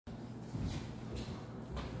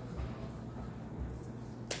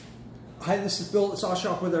Hi, this is Bill at the Sauce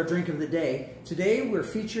Shop with our drink of the day. Today we're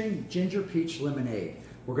featuring ginger peach lemonade.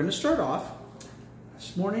 We're going to start off.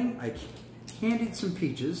 This morning I candied some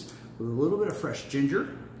peaches with a little bit of fresh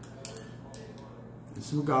ginger and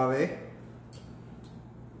some agave.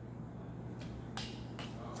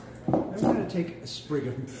 I'm going to take a sprig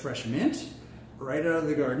of fresh mint right out of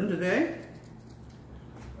the garden today.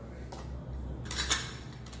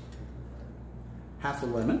 Half a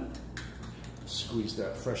lemon. Squeeze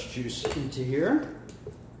that fresh juice into here.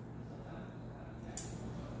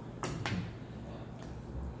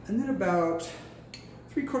 And then about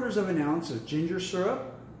 3/4 of an ounce of ginger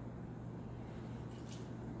syrup.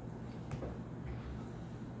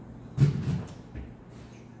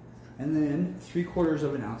 And then 3/4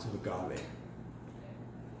 of an ounce of agave.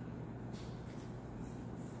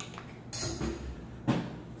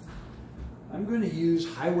 I'm going to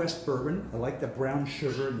use High West bourbon. I like the brown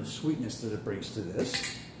sugar and the sweetness that it brings to this.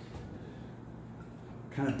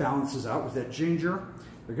 Kind of balances out with that ginger.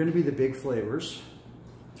 They're going to be the big flavors.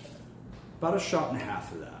 About 1.5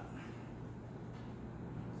 shots of that.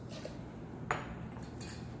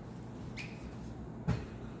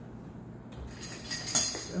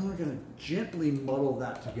 Then we're going to gently muddle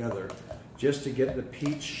that together just to get the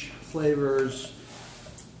peach flavors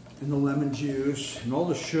and the lemon juice and all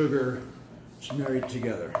the sugar married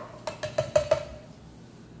together.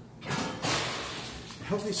 A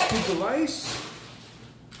healthy scoop of ice.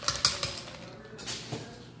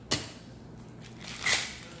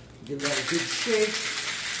 Give that a good shake.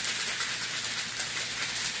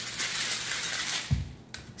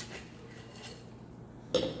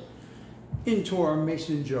 Into our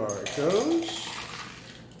mason jar it goes.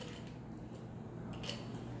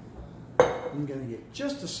 I'm going to get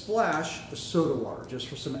just a splash of soda water just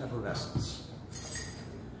for some effervescence.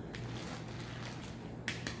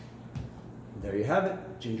 There you have it,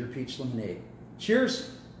 ginger peach lemonade.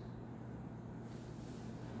 Cheers!